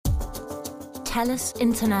TELUS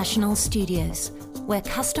International Studios, where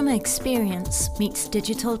customer experience meets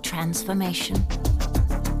digital transformation.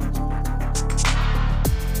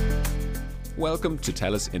 Welcome to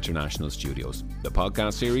TELUS International Studios, the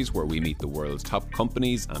podcast series where we meet the world's top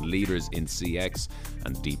companies and leaders in CX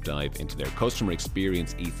and deep dive into their customer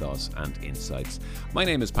experience ethos and insights. My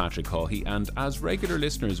name is Patrick Hawhey, and as regular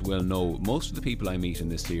listeners will know, most of the people I meet in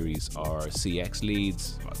this series are CX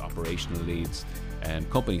leads, operational leads, and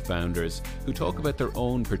company founders who talk about their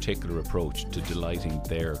own particular approach to delighting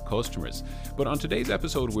their customers. But on today's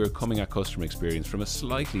episode, we're coming at customer experience from a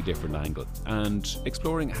slightly different angle and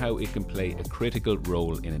exploring how it can play a critical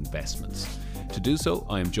role in investments. To do so,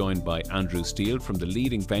 I am joined by Andrew Steele from the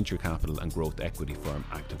leading venture capital and growth equity firm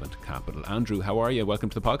Activant Capital. Andrew, how are you?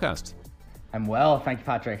 Welcome to the podcast. I'm well, thank you,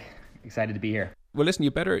 Patrick. Excited to be here. Well, listen,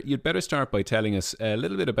 you'd better start by telling us a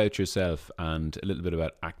little bit about yourself and a little bit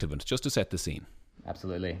about Activant, just to set the scene.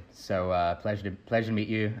 Absolutely. So pleasure to meet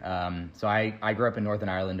you. So I grew up in Northern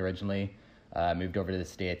Ireland originally, moved over to the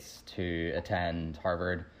States to attend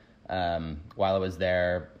Harvard. While I was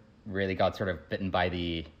there, really got sort of bitten by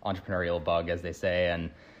the entrepreneurial bug, as they say,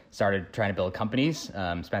 and started trying to build companies.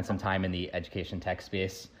 Spent some time in the education tech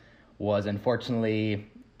space. Was unfortunately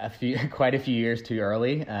quite a few years too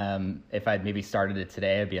early. If I'd maybe started it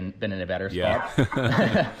today, I'd been in a better spot.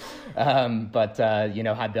 Yeah. But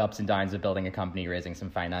had the ups and downs of building a company, raising some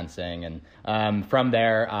financing, and from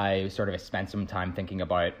there, I sort of spent some time thinking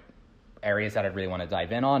about areas that I'd really want to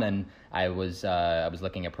dive in on. And I was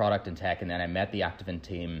looking at product and tech, and then I met the Activant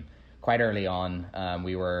team quite early on.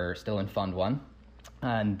 We were still in Fund 1,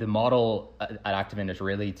 and the model at Activant is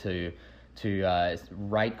really to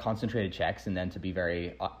write concentrated checks and then to be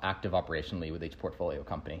very active operationally with each portfolio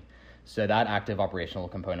company. So that active operational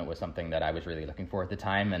component was something that I was really looking for at the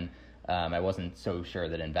time, and I wasn't so sure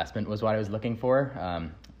that investment was what I was looking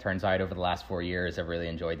for. Turns out over the last 4 years, I've really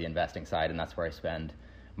enjoyed the investing side, and that's where I spend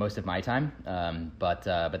most of my time. But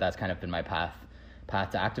that's kind of been my path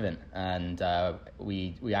to Activant, and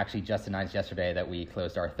we actually just announced yesterday that we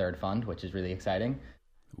closed our third fund, which is really exciting.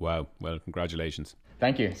 Wow! Well, congratulations.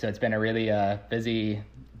 Thank you. So it's been a really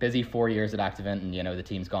busy 4 years at Activant, and the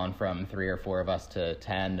team's gone from 3 or 4 of us to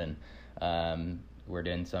 10, and we're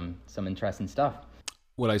doing some interesting stuff.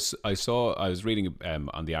 Well, I was reading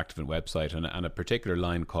on the Activant website, and a particular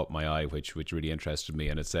line caught my eye, which really interested me.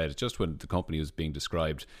 And it said, just when the company was being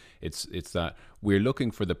described, it's that we're looking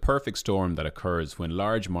for the perfect storm that occurs when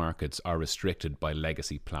large markets are restricted by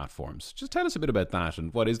legacy platforms. Just tell us a bit about that,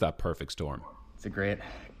 and what is that perfect storm? It's a great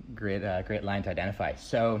line to identify.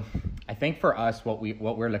 So I think for us, what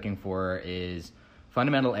we're looking for is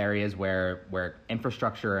fundamental areas where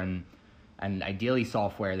infrastructure and ideally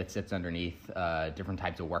software that sits underneath different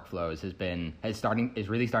types of workflows is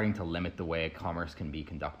really starting to limit the way commerce can be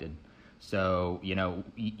conducted. So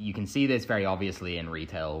you can see this very obviously in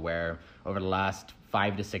retail, where over the last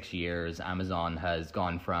 5 to 6 years, Amazon has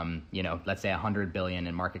gone from let's say 100 billion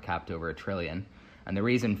in market cap to over $1 trillion. And the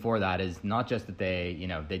reason for that is not just that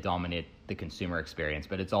they dominate the consumer experience,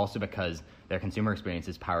 but it's also because their consumer experience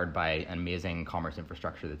is powered by an amazing commerce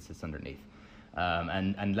infrastructure that sits underneath.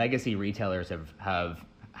 And legacy retailers have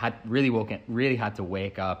really had to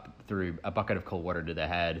wake up through a bucket of cold water to the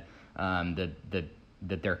head.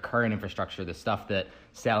 That their current infrastructure, the stuff that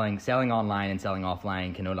selling online and selling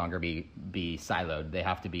offline, can no longer be siloed. They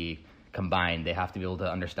have to be combined. They have to be able to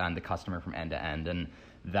understand the customer from end to end, and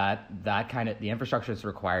that kind of the infrastructure that's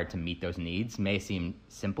required to meet those needs may seem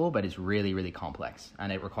simple, but it's really, really complex,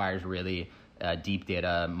 and it requires really deep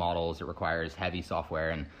data models. It requires heavy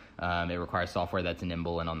software, and it requires software that's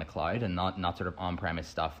nimble and on the cloud, and not sort of on-premise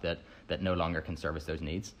stuff that no longer can service those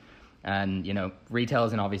needs. And retail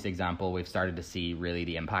is an obvious example. We've started to see really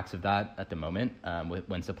the impacts of that at the moment,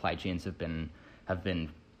 when supply chains have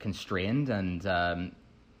been constrained, and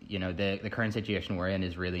the current situation we're in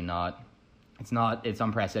is really not. It's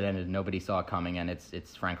unprecedented. Nobody saw it coming, and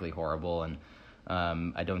it's frankly horrible. And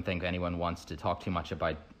I don't think anyone wants to talk too much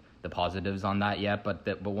about the positives on that yet.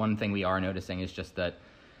 But one thing we are noticing is just that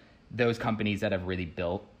those companies that have really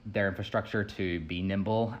built their infrastructure to be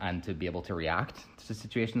nimble and to be able to react to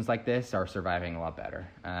situations like this are surviving a lot better.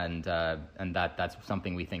 And that's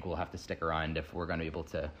something we think will have to stick around if we're going to be able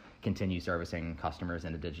to continue servicing customers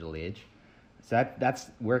in a digital age. So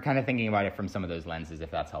we're kind of thinking about it from some of those lenses,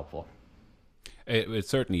 if that's helpful. It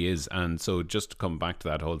certainly is. And so just to come back to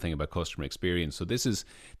that whole thing about customer experience, so this is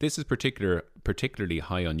particularly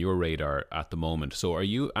high on your radar at the moment. So are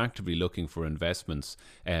you actively looking for investments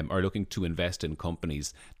or looking to invest in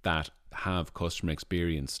companies that have customer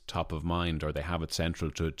experience top of mind, or they have it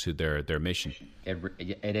central to their mission?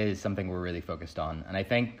 It is something we're really focused on. And I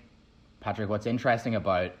think Patrick, what's interesting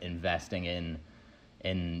about investing in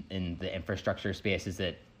the infrastructure space is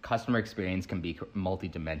that customer experience can be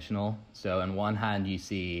multidimensional. So on one hand, you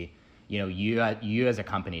see, you as a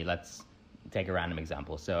company, let's take a random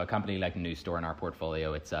example. So a company like NewStore in our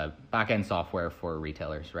portfolio, it's a back-end software for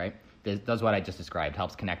retailers, right? It does what I just described,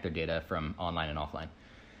 helps connect their data from online and offline.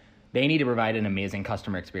 They need to provide an amazing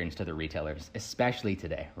customer experience to the retailers, especially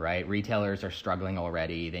today, right? Retailers are struggling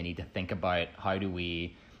already. They need to think about how do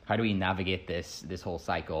we navigate this whole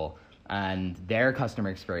cycle, and their customer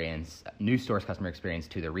experience, NewStore's customer experience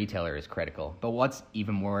to the retailer is critical. But what's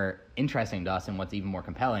even more interesting to us and what's even more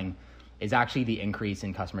compelling is actually the increase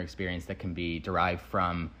in customer experience that can be derived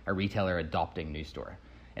from a retailer adopting NewStore.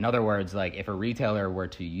 In other words, like if a retailer were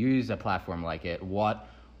to use a platform like it, what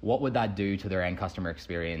would that do to their end customer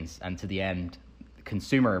experience and to the end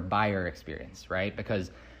consumer buyer experience, right?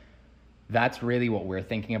 Because that's really what we're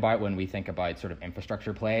thinking about when we think about sort of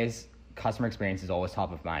infrastructure plays. Customer experience is always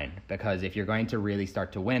top of mind, because if you're going to really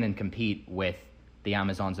start to win and compete with the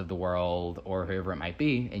Amazons of the world or whoever it might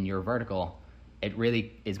be in your vertical, it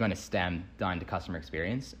really is going to stem down to customer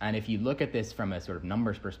experience. And if you look at this from a sort of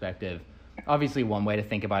numbers perspective, obviously one way to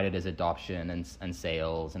think about it is adoption and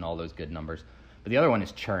sales and all those good numbers. But the other one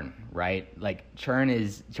is churn, right? Like churn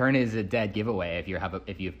is a dead giveaway if you have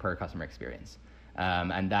per customer experience.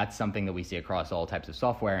 And that's something that we see across all types of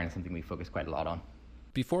software, and something we focus quite a lot on.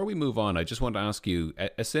 Before we move on, I just want to ask you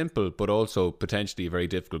a simple but also potentially a very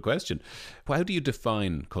difficult question. How do you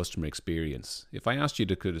define customer experience? If I asked you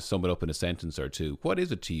to kind of sum it up in a sentence or two, what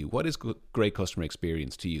is it to you? What is great customer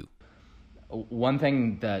experience to you? One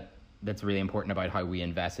thing that's really important about how we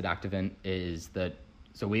invest at Activant is that,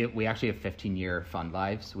 so we actually have 15-year fund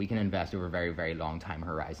lives. We can invest over very, very long time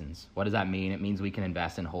horizons. What does that mean? It means we can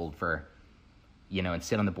invest and hold for, and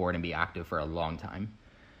sit on the board and be active for a long time.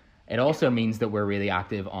 It also means that we're really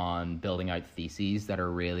active on building out theses that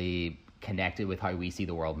are really connected with how we see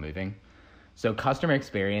the world moving. So customer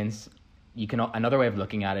experience, another way of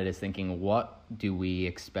looking at it is thinking, what do we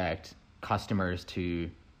expect customers to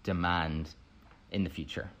demand in the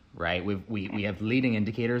future, right? We have leading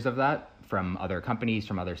indicators of that from other companies,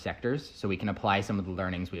 from other sectors. So we can apply some of the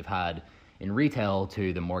learnings we've had in retail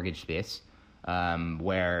to the mortgage space,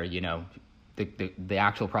 where, the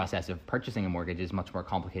actual process of purchasing a mortgage is much more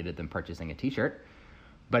complicated than purchasing a t-shirt.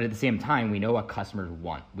 But at the same time, we know what customers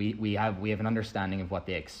want. We have an understanding of what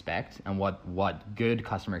they expect and what good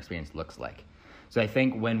customer experience looks like. So I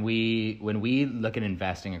think when we look at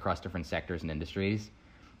investing across different sectors and industries,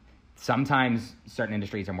 sometimes certain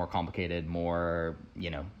industries are more complicated,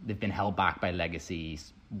 they've been held back by legacy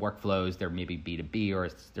workflows. They're maybe B2B, or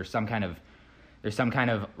there's some kind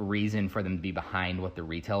of reason for them to be behind what the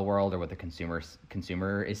retail world or what the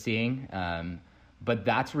consumer is seeing. But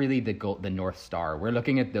that's really the North Star. We're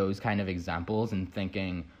looking at those kind of examples and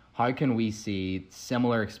thinking, how can we see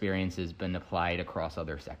similar experiences been applied across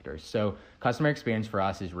other sectors? So customer experience for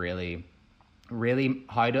us is really, really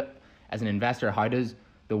as an investor, how does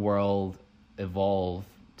the world evolve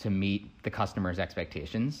to meet the customer's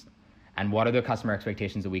expectations? And what are the customer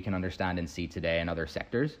expectations that we can understand and see today in other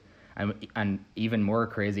sectors? And even more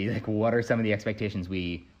crazy, like what are some of the expectations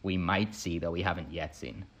we might see that we haven't yet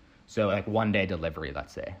seen? So like 1-day delivery,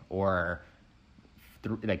 let's say, or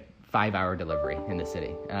 5-hour delivery in the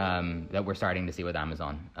city that we're starting to see with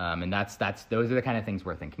Amazon. And those are the kind of things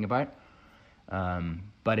we're thinking about.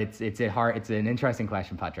 But it's an interesting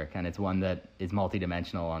question, Patrick, and it's one that is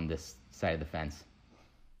multidimensional on this side of the fence.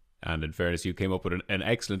 And in fairness, you came up with an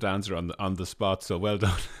excellent answer on the spot, so well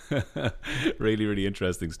done. Really, really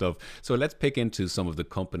interesting stuff. So let's pick into some of the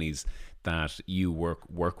companies that you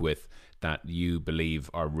work with that you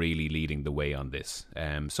believe are really leading the way on this.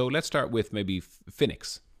 So let's start with maybe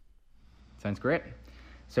Finix. Sounds great.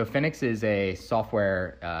 So Finix is a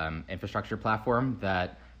software infrastructure platform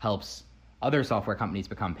that helps other software companies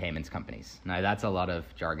become payments companies. Now, that's a lot of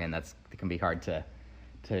jargon. That can be hard to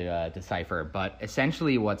decipher, but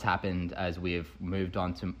essentially what's happened as we've moved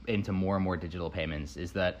on into more and more digital payments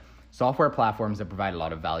is that software platforms that provide a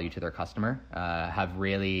lot of value to their customer have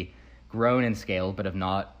really grown and scaled, but have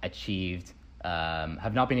not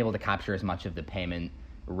been able to capture as much of the payment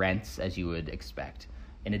rents as you would expect.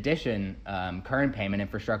 In addition, current payment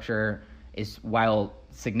infrastructure is, while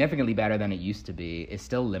significantly better than it used to be, is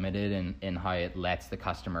still limited in how it lets the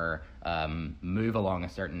customer move along a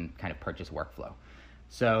certain kind of purchase workflow.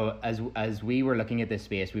 So as we were looking at this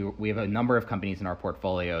space, we have a number of companies in our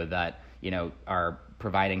portfolio that are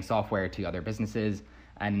providing software to other businesses.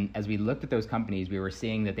 And as we looked at those companies, we were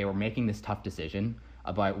seeing that they were making this tough decision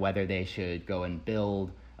about whether they should go and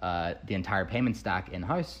build the entire payment stack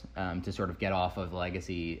in-house to sort of get off of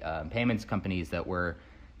legacy payments companies that were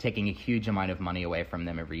taking a huge amount of money away from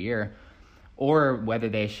them every year, or whether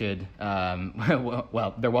they should.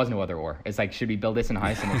 Well, there was no other or. It's like, should we build this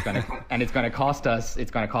in-house, and it's gonna cost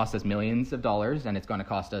us millions of dollars, and it's gonna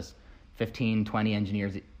cost us 15, 20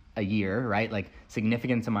 engineers a year, right? Like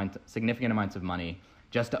significant amounts of money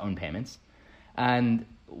just to own payments. And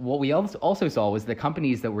what we also saw was the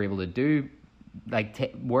companies that were able to do,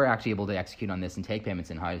 were actually able to execute on this and take payments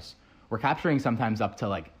in-house, were capturing sometimes up to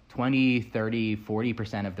like 20, 30,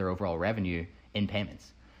 40% of their overall revenue in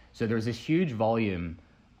payments. So there's this huge volume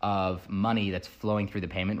of money that's flowing through the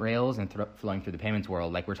payment rails and flowing through the payments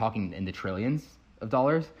world. Like we're talking in the trillions of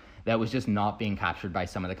dollars that was just not being captured by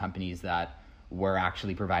some of the companies that were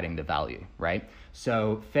actually providing the value, right?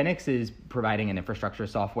 So Phoenix is providing an infrastructure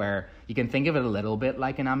software. You can think of it a little bit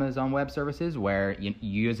like an Amazon Web Services, where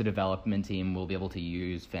you as a development team will be able to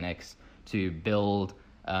use Phoenix to build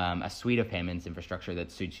a suite of payments infrastructure that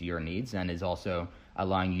suits your needs and is also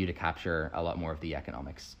allowing you to capture a lot more of the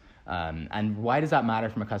economics. And why does that matter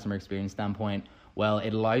from a customer experience standpoint? Well,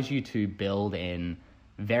 it allows you to build in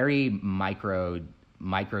very micro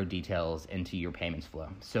details into your payments flow.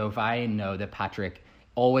 So if I know that Patrick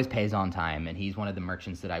always pays on time and he's one of the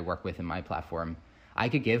merchants that I work with in my platform, I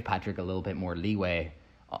could give Patrick a little bit more leeway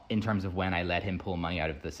in terms of when I let him pull money out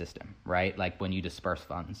of the system, right? Like when you disperse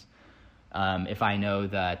funds. If I know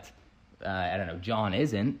that, John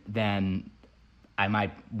isn't, then I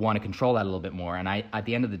might want to control that a little bit more. And at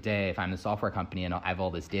the end of the day, if I'm the software company and I have all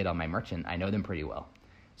this data on my merchant, I know them pretty well.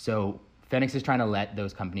 So Phoenix is trying to let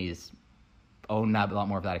those companies own a lot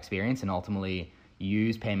more of that experience and ultimately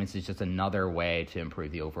use payments as just another way to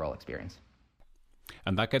improve the overall experience.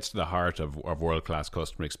 And that gets to the heart of world-class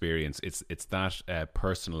customer experience. It's that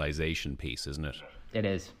personalization piece, isn't it? It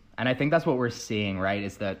is. And I think that's what we're seeing, right,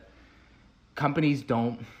 is that companies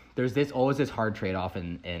there's always this hard trade-off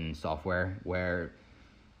in software where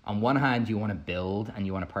on one hand you want to build and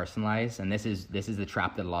you want to personalize, and this is the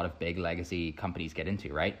trap that a lot of big legacy companies get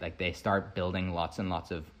into, right? Like they start building lots and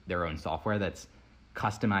lots of their own software that's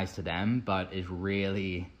customized to them but is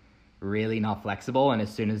really, really not flexible, and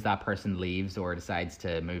as soon as that person leaves or decides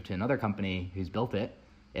to move to another company who's built it,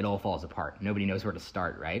 it all falls apart. Nobody knows where to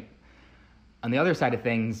start, right? On the other side of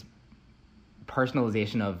things,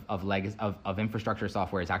 personalization of infrastructure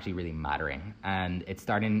software is actually really mattering, and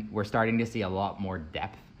we're starting to see a lot more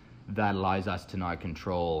depth that allows us to now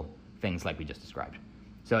control things like we just described.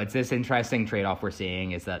 So it's this interesting trade-off we're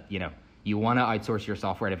seeing, is that you want to outsource your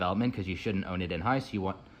software development because you shouldn't own it in-house. You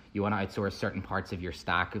want to outsource certain parts of your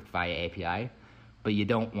stack via API, but you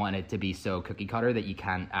don't want it to be so cookie cutter that you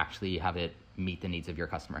can't actually have it meet the needs of your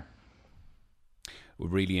customer. A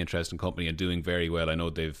really interesting company and doing very well. I know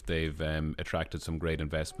they've attracted some great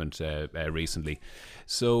investment recently.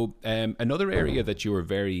 So another area that you're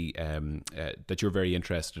very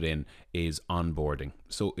interested in is onboarding.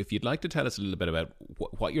 So if you'd like to tell us a little bit about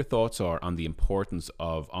what your thoughts are on the importance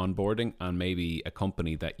of onboarding and maybe a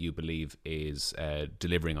company that you believe is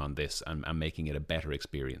delivering on this and making it a better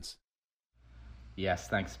experience. Yes,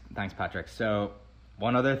 thanks, Patrick. So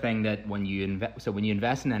one other thing that when you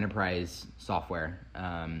invest in enterprise software,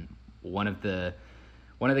 one of the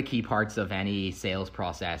key parts of any sales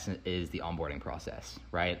process is the onboarding process,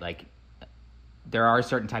 right? Like there are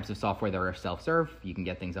certain types of software that are self-serve. You can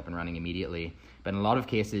get things up and running immediately. But in a lot of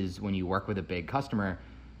cases, when you work with a big customer,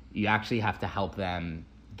 you actually have to help them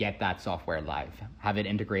get that software live, have it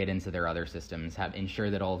integrate into their other systems, ensure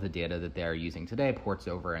that all the data that they're using today ports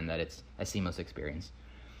over and that it's a seamless experience.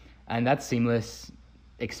 And that seamless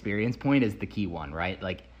experience point is the key one, right?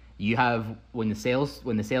 Like you have, when the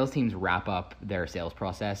sales teams wrap up their sales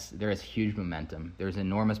process, there is huge momentum. There's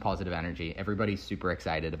enormous positive energy. Everybody's super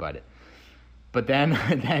excited about it. But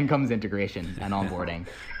then comes integration and onboarding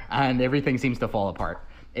and everything seems to fall apart.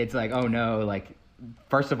 It's like, oh no, like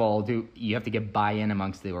first of all, you have to get buy-in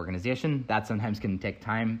amongst the organization. That sometimes can take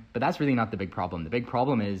time, but that's really not the big problem. The big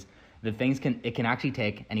problem is that it can actually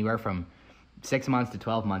take anywhere from 6 months to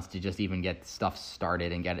 12 months to just even get stuff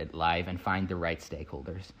started and get it live and find the right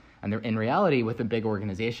stakeholders. And in reality, with a big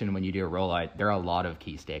organization, when you do a rollout, there are a lot of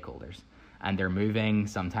key stakeholders and they're moving.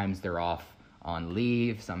 Sometimes they're off on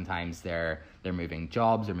leave. Sometimes they're moving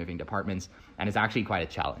jobs or moving departments, and it's actually quite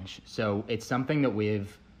a challenge. So it's something that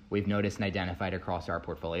we've noticed and identified across our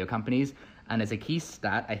portfolio companies. And as a key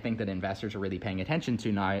stat, I think that investors are really paying attention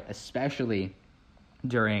to now, especially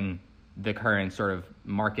during the current sort of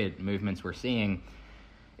market movements we're seeing,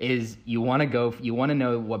 is you want to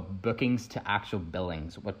know what bookings to actual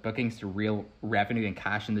billings, what bookings to real revenue and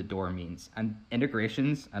cash in the door means. And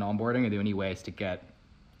integrations and onboarding are the only ways to get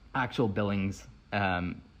actual billings,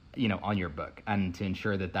 on your book, and to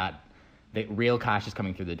ensure that real cash is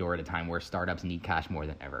coming through the door at a time where startups need cash more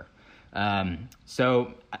than ever.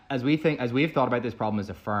 So as we've thought about this problem as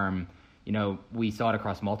a firm, we saw it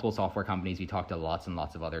across multiple software companies. We talked to lots and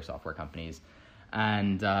lots of other software companies,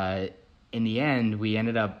 and in the end, we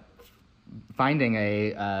ended up finding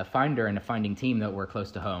a founder and a founding team that were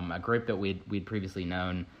close to home, a group that we'd previously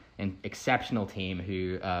known, an exceptional team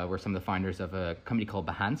who were some of the founders of a company called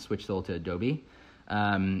Behance, which sold to Adobe.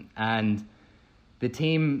 And the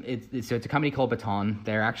team, it's a company called Baton.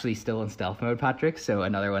 They're actually still in stealth mode, Patrick. So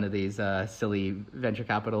another one of these silly venture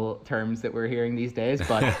capital terms that we're hearing these days.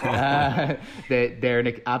 But they're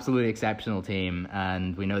an absolutely exceptional team,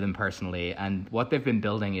 and we know them personally. And what they've been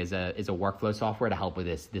building is a workflow software to help with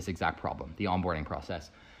this exact problem, the onboarding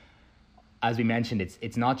process. As we mentioned,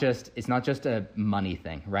 it's not just a money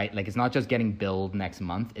thing, right? Like, it's not just getting billed next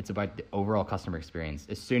month. It's about the overall customer experience.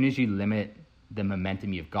 As soon as you limit the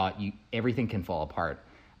momentum you've got, everything can fall apart.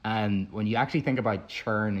 And when you actually think about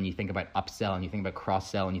churn, and you think about upsell, and you think about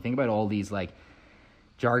cross-sell, and you think about all these like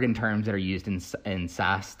jargon terms that are used in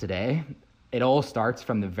SaaS today, it all starts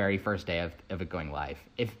from the very first day of it going live.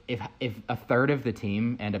 If a third of the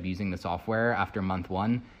team end up using the software after month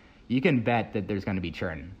one, you can bet that there's going to be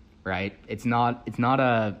churn, right? It's not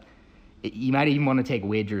you might even want to take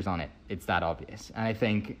wagers on it. It's that obvious. And I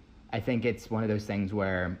think it's one of those things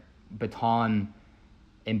where Baton,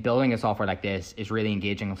 in building a software like this, is really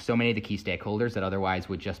engaging with so many of the key stakeholders that otherwise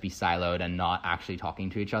would just be siloed and not actually talking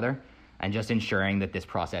to each other, and just ensuring that this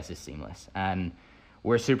process is seamless. And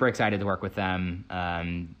we're super excited to work with them.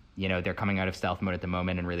 They're coming out of stealth mode at the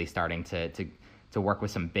moment and really starting to work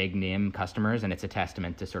with some big name customers, and it's a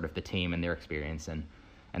testament to sort of the team and their experience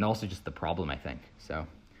and also just the problem, I think. So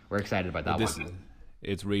we're excited about that one.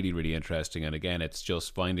 It's really, really interesting. And again, it's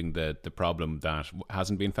just finding the problem that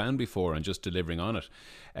hasn't been found before and just delivering on it.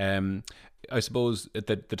 I suppose at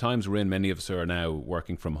the times we're in, many of us are now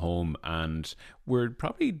working from home, and we're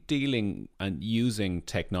probably dealing and using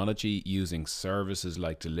technology, using services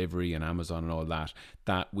like delivery and Amazon and all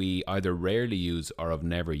that we either rarely use or have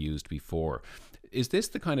never used before. Is this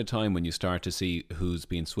the kind of time when you start to see who's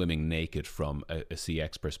been swimming naked from a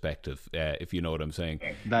CX perspective, if you know what I'm saying?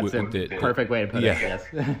 That's the perfect way to put it, yes.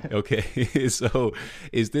 Okay, so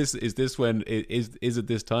is it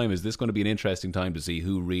this time? Is this going to be an interesting time to see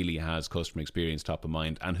who really has customer experience top of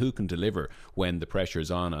mind and who can deliver when the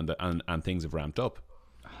pressure's on and things have ramped up?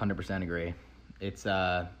 100% agree. It's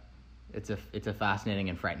a fascinating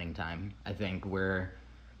and frightening time. I think we're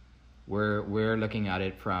looking at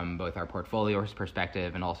it from both our portfolio's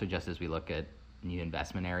perspective, and also just as we look at new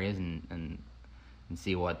investment areas and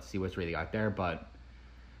see what's really out there. But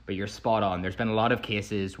you're spot on. There's been a lot of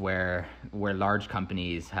cases where large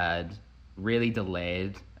companies had really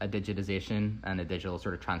delayed a digitization and a digital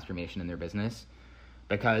sort of transformation in their business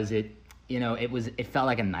because it felt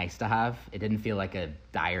like a nice to have. It didn't feel like a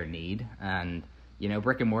dire need. And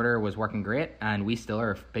brick and mortar was working great, and we still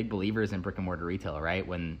are big believers in brick and mortar retail, right?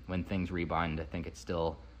 When things rebound, I think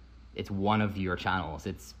it's one of your channels.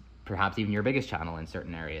 It's perhaps even your biggest channel in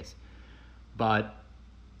certain areas. But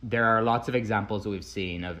there are lots of examples that we've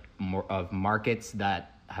seen of markets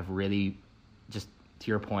that have really, just to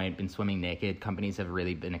your point, been swimming naked. Companies have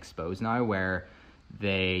really been exposed now where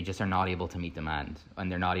they just are not able to meet demand,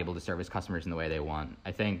 and they're not able to service customers in the way they want.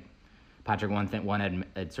 I think, Patrick, one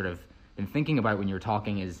I'd sort of been thinking about when you were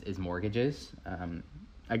talking is mortgages.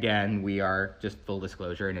 Again, we are, just full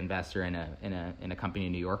disclosure, an investor in a company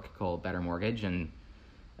in New York called Better Mortgage, and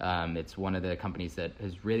it's one of the companies that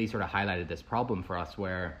has really sort of highlighted this problem for us,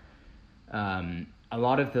 where a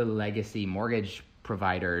lot of the legacy mortgage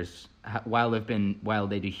providers, while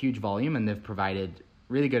they do huge volume and they've provided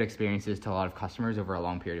really good experiences to a lot of customers over a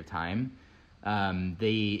long period of time,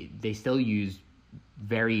 they still use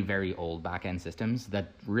very, very old back-end systems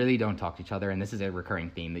that really don't talk to each other. And this is a recurring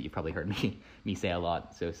theme that you've probably heard me say a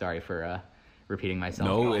lot. So sorry for repeating myself.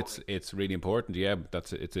 No, it's really important. Yeah,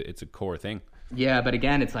 it's a core thing. Yeah, but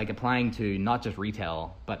again, it's like applying to not just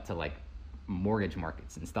retail, but to like mortgage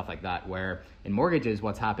markets and stuff like that, where in mortgages,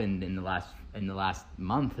 what's happened in the last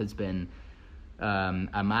month has been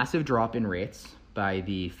a massive drop in rates by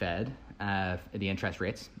the Fed, the interest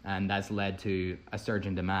rates, and that's led to a surge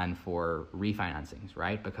in demand for refinancings,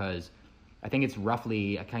 right? Because I think it's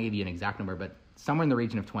roughly, I can't give you an exact number, but somewhere in the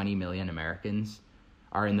region of 20 million Americans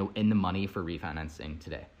are in the money for refinancing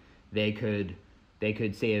today. They could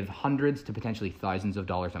save hundreds to potentially thousands of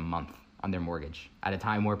dollars a month on their mortgage at a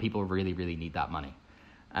time where people really, really need that money.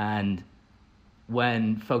 And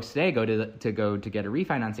when folks today go to get a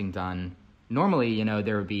refinancing done, normally, you know,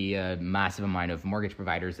 there would be a massive amount of mortgage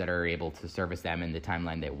providers that are able to service them in the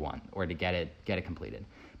timeline they want or to get it completed.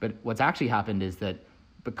 But what's actually happened is that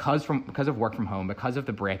because of work from home, because of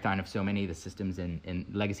the breakdown of so many of the systems in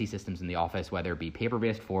legacy systems in the office, whether it be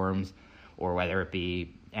paper-based forms or whether it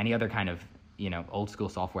be any other kind of, you know, old school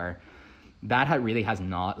software, that really has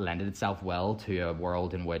not lended itself well to a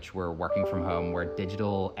world in which we're working from home, where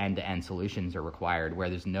digital end-to-end solutions are required, where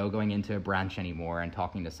there's no going into a branch anymore and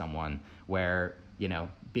talking to someone, where, you know,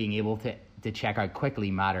 being able to check out quickly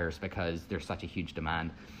matters because there's such a huge demand.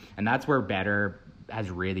 And that's where Better has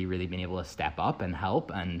really, really been able to step up and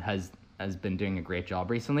help, and has been doing a great job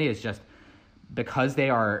recently. It's just because they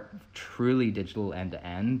are truly digital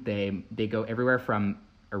end-to-end, they go everywhere from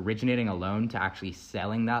originating a loan to actually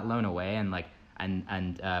selling that loan away, and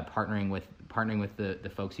partnering with the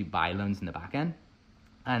folks who buy loans in the back end.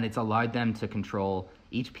 And it's allowed them to control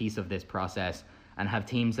each piece of this process and have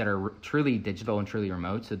teams that are truly digital and truly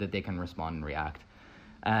remote so that they can respond and react.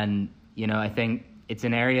 And, you know, I think it's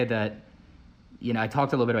an area that, you know, I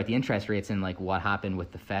talked a little bit about the interest rates and like what happened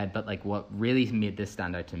with the Fed, but like what really made this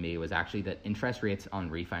stand out to me was actually that interest rates on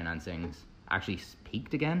refinancings actually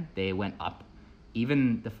peaked again. They went up,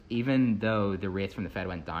 even though the rates from the Fed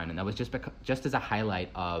went down, and that was just as a highlight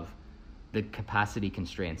of the capacity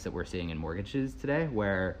constraints that we're seeing in mortgages today,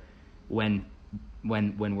 where when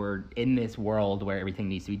we're in this world where everything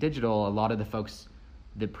needs to be digital, a lot of the folks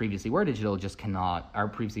that previously were digital just cannot, or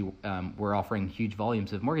previously were offering huge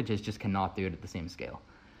volumes of mortgages, just cannot do it at the same scale.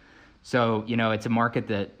 So, you know, it's a market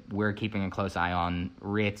that we're keeping a close eye on.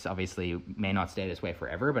 Rates obviously may not stay this way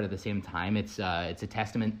forever, but at the same time, it's a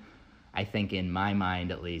testament, I think, in my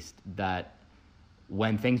mind at least, that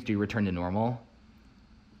when things do return to normal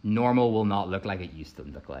will not look like it used to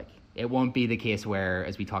look like. It won't be the case where,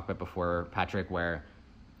 as we talked about before, Patrick, where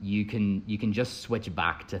you can just switch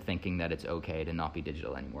back to thinking that it's okay to not be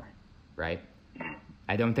digital anymore, right?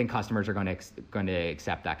 I don't think customers are going to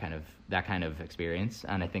accept that kind of experience,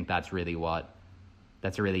 and I think that's really what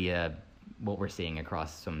we're seeing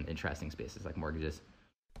across some interesting spaces like mortgages.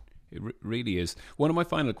 It really is. One of my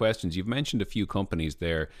final questions, you've mentioned a few companies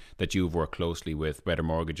there that you've worked closely with, Better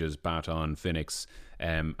Mortgages, Baton, Phoenix,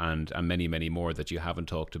 and many, many more that you haven't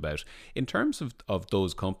talked about. In terms of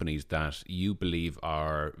those companies that you believe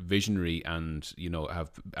are visionary and, you know,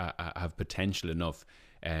 have potential enough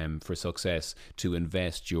for success to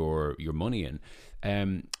invest your money in,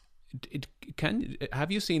 have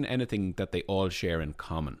you seen anything that they all share in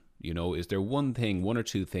common? You know, is there one or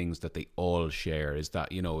two things that they all share? Is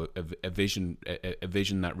that, you know, a vision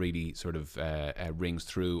that really sort of rings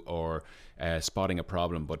through, or spotting a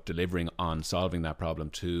problem but delivering on solving that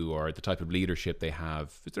problem too, or the type of leadership they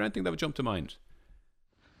have? Is there anything that would jump to mind?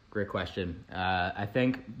 Great question. I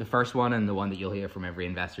think the first one, and the one that you'll hear from every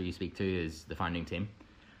investor you speak to, is the founding team.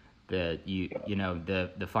 The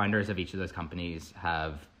founders of each of those companies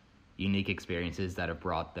have unique experiences that have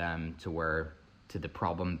brought them to the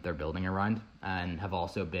problem they're building around, and have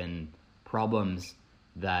also been problems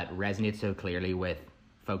that resonate so clearly with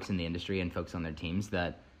folks in the industry and folks on their teams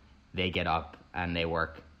that they get up and they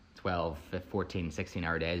work 12, 14,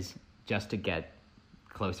 16-hour days just to get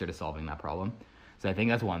closer to solving that problem. So I think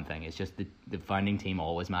that's one thing. It's just the founding team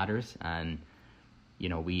always matters, and, you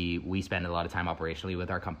know, we spend a lot of time operationally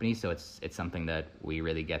with our company, so it's something that we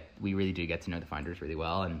really do get to know the founders really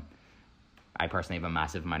well. And I personally have a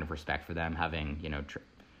massive amount of respect for them, having, you know,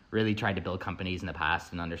 really tried to build companies in the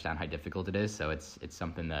past and understand how difficult it is. So it's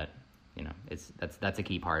something that, you know, that's a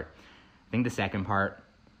key part. I think the second part,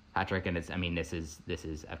 Patrick, and this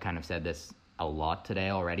is I've kind of said this a lot today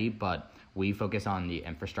already, but we focus on the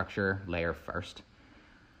infrastructure layer first.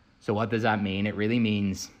 So what does that mean? It really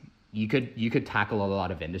means you could tackle a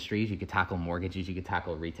lot of industries. You could tackle mortgages, you could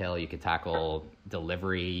tackle retail, you could tackle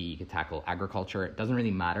delivery, you could tackle agriculture. It doesn't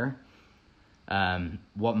really matter.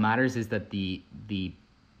 What matters is that the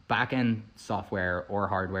back-end software or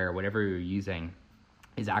hardware, whatever you're using,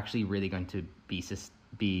 is actually really going to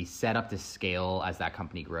be set up to scale as that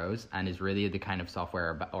company grows, and is really the kind of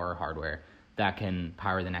software or hardware that can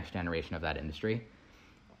power the next generation of that industry.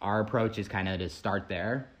 Our approach is kind of to start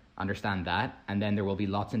there, understand that, and then there will be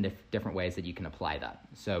lots of different ways that you can apply that.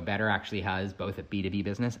 So Better actually has both a B2B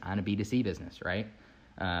business and a B2C business, right?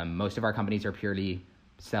 Most of our companies are purely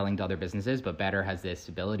selling to other businesses, but Better has this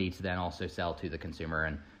ability to then also sell to the consumer,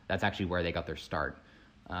 and that's actually where they got their start,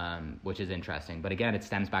 which is interesting. But again, it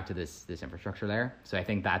stems back to this infrastructure layer. So I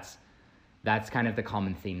think that's kind of the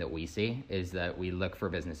common theme that we see, is that we look for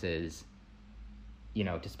businesses, you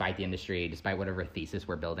know, despite the industry, despite whatever thesis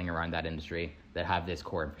we're building around that industry, that have this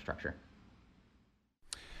core infrastructure.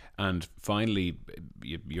 And finally,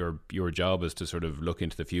 your job is to sort of look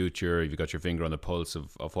into the future. You've got your finger on the pulse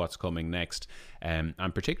of what's coming next. And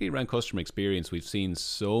particularly around customer experience, we've seen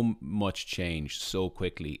so much change so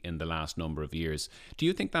quickly in the last number of years. Do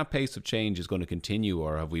you think that pace of change is going to continue,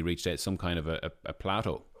 or have we reached some kind of a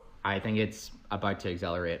plateau? I think it's about to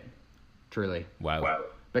accelerate, truly. Wow.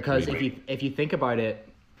 Because really? if you think about it,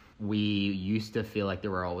 we used to feel like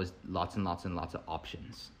there were always lots and lots and lots of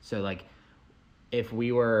options. So like, if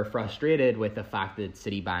we were frustrated with the fact that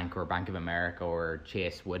Citibank or Bank of America or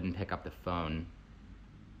Chase wouldn't pick up the phone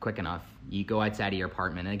quick enough, you go outside of your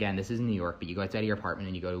apartment. And again, this is New York, but you go outside of your apartment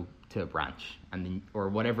and you go to a branch, and then, or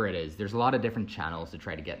whatever it is. There's a lot of different channels to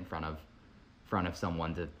try to get in front of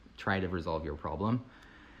someone to try to resolve your problem.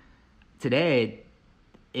 Today,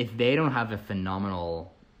 if they don't have a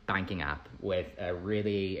phenomenal banking app with a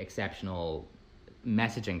really exceptional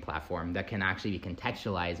messaging platform that can actually be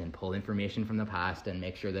contextualized and pull information from the past and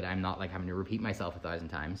make sure that I'm not like having to repeat myself 1,000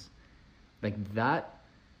 times, like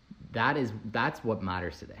that's what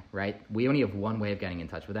matters today, right? We only have one way of getting in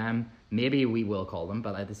touch with them. Maybe we will call them,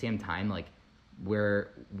 but at the same time, like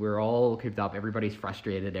we're all cooped up. Everybody's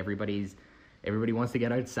frustrated. Everybody wants to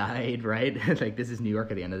get outside, right? Like this is New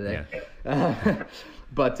York at the end of the day. Yeah.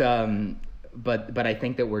 But I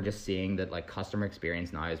think that we're just seeing that like customer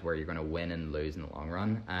experience now is where you're going to win and lose in the long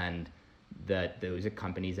run, and that those are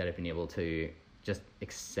companies that have been able to just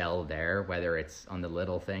excel there, whether it's on the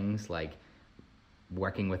little things like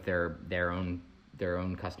working with their own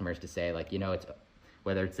customers to say like, you know, it's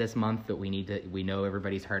whether it's this month that we know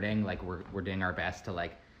everybody's hurting, like we're doing our best to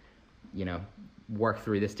like, you know, work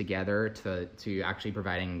through this together to actually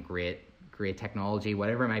providing great technology,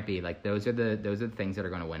 whatever it might be. Like those are the things that are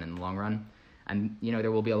going to win in the long run. And you know,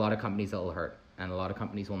 there will be a lot of companies that will hurt, and a lot of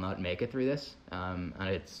companies will not make it through this. And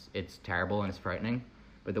it's terrible and it's frightening.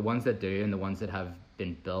 But the ones that do, and the ones that have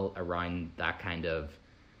been built around that kind of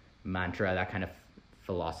mantra, that kind of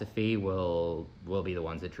philosophy, will be the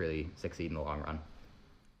ones that truly succeed in the long run.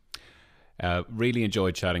 Really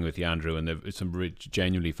enjoyed chatting with you, Andrew, and there's some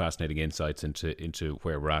genuinely fascinating insights into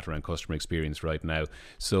where we're at around customer experience right now.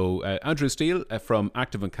 So Andrew Steele from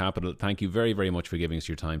Activum Capital, thank you very, very much for giving us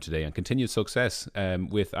your time today, and continued success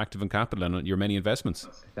with Activum Capital and your many investments.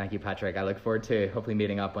 Thank you, Patrick. I look forward to hopefully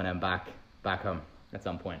meeting up when I'm back home at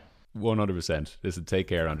some point. 100%. Listen, take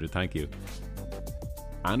care, Andrew. Thank you.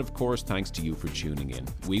 And of course, thanks to you for tuning in.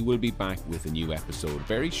 We will be back with a new episode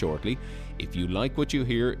very shortly. If you like what you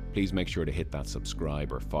hear, please make sure to hit that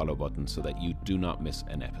subscribe or follow button so that you do not miss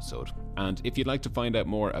an episode. And if you'd like to find out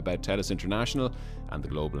more about TELUS International and the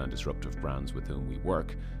global and disruptive brands with whom we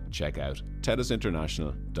work, check out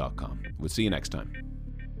telusinternational.com. We'll see you next time.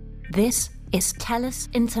 This is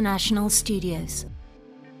TELUS International Studios.